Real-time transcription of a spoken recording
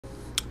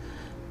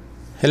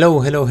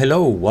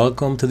Hello,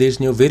 welcome to this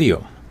new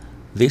video.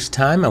 This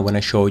time I want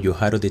to show you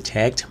how to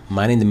detect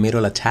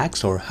man-in-the-middle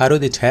attacks, or how to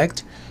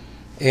detect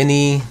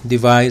any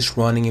device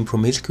running in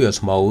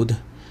promiscuous mode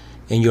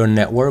in your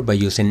network by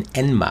using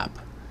NMAP.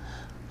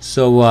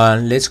 So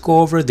let's go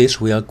over this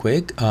real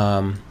quick.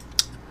 As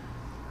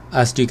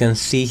you can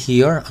see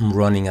here, I'm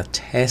running a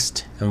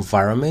test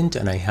environment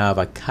and I have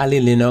a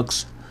Kali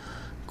Linux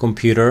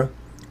computer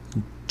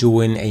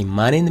doing a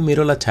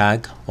man-in-the-middle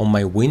attack on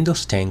my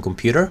Windows 10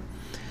 computer.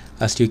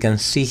 As you can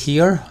see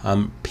here,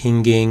 I'm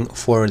pinging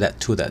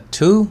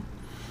 4.2.2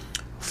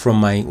 from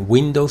my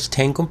Windows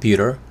 10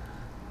 computer,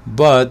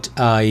 but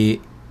I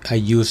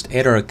used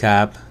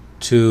EtherCap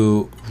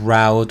to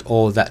route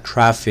all that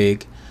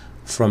traffic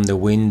from the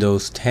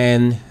Windows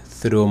 10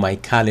 through my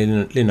Kali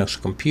Linux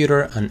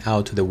computer and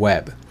out to the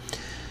web.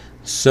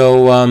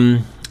 So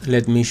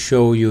let me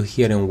show you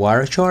here in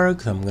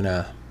Wireshark. I'm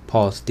gonna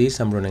pause this.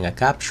 I'm running a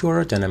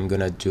capture and I'm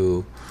gonna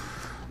do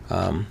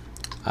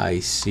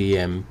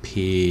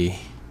ICMP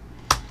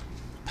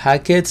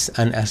packets,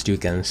 and as you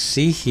can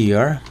see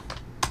here,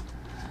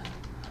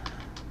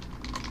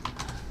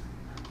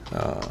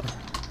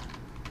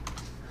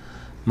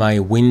 my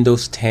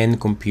Windows 10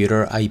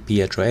 computer IP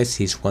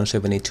address is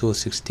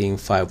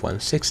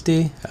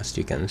 172.16.5.160, as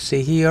you can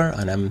see here,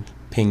 and I'm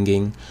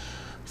pinging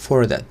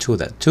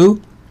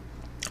 4.2.2,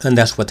 and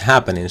that's what's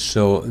happening.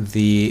 So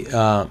the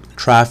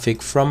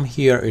traffic from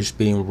here is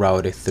being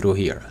routed through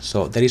here.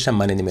 So there is a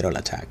man-in-the-middle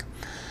attack.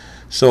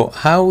 So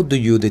how do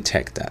you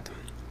detect that?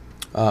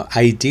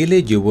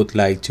 Ideally, you would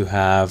like to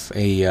have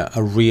a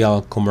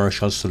real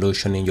commercial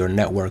solution in your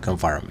network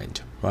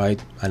environment,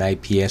 right? An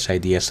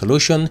IPS/IDS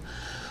solution,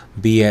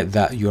 be it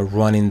that you're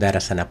running that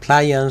as an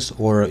appliance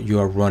or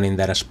you're running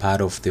that as part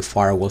of the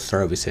firewall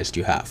services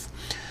you have.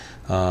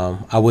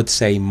 I would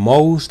say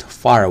most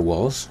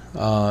firewalls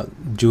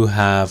do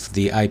have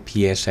the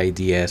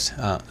IPS/IDS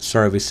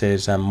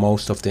services, and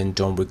most of them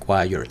don't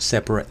require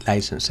separate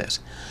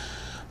licenses.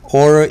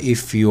 Or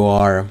if you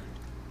are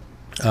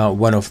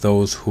one of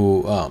those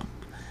who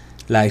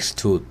likes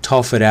to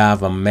tough it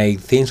up and make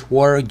things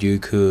work, you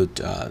could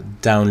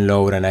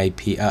download an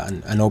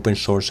open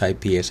source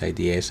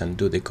IPS/IDS and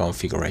do the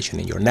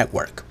configuration in your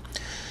network.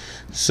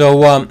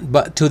 So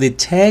but to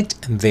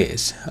detect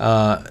this,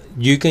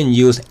 you can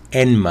use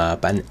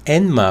NMAP, and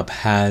NMAP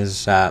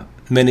has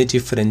many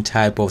different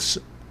types of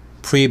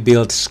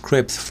pre-built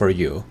scripts for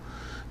you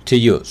to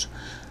use.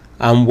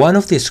 And one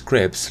of the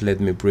scripts, let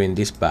me bring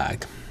this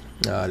back,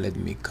 let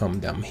me come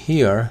down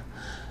here.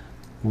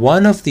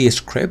 One of the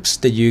scripts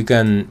that you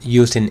can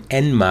use in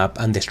NMAP,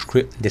 and the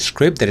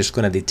script that is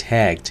going to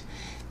detect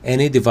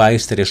any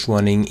device that is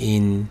running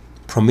in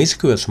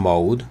promiscuous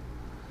mode,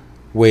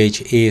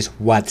 which is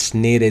what's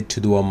needed to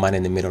do a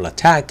man-in-the-middle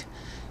attack,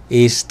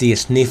 is the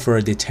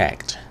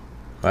sniffer-detect,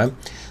 right?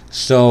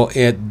 So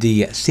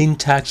the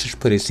syntax is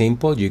pretty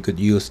simple. You could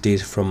use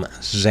this from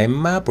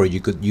ZMAP, or you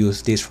could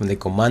use this from the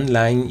command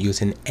line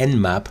using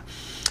NMAP.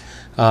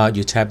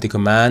 You type the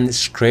command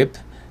script,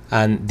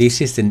 and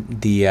this is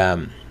the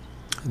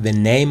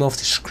name of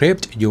the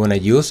script you want to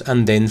use,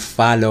 and then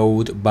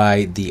followed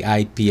by the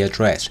IP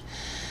address.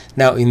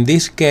 Now in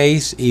this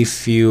case,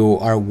 if you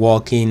are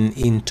walking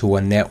into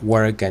a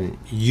network and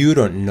you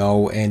don't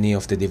know any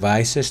of the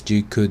devices,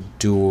 you could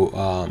do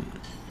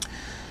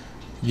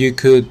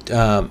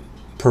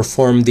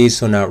perform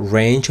this on a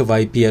range of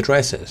IP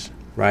addresses,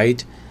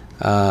 right?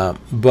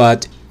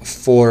 But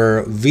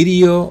for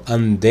video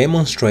and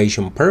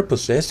demonstration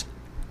purposes,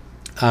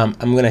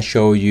 I'm going to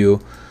show you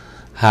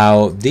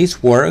how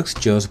this works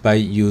just by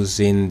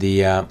using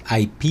the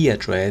IP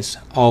address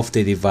of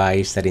the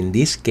device that in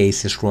this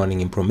case is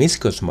running in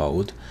promiscuous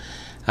mode,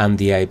 and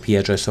the IP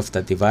address of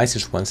that device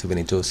is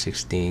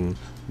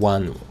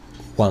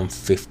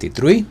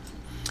 172.16.1.153,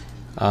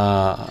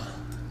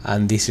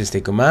 and this is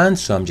the command.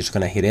 So I'm just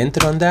going to hit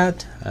enter on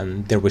that,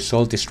 and the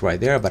result is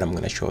right there, but I'm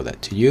going to show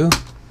that to you.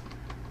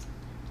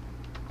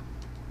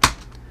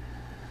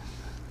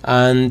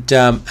 And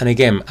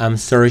again, I'm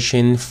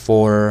searching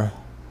for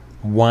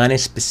one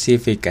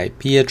specific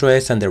IP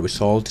address, and the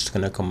result is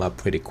going to come up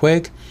pretty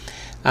quick,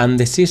 and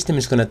the system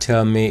is going to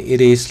tell me it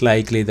is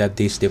likely that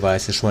this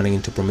device is running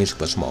into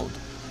promiscuous mode.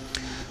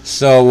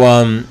 So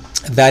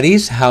that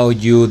is how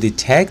you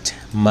detect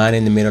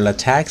man-in-the-middle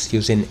attacks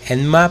using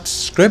NMAP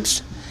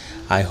scripts.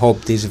 I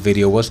hope this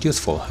video was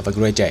useful. Have a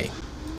great day.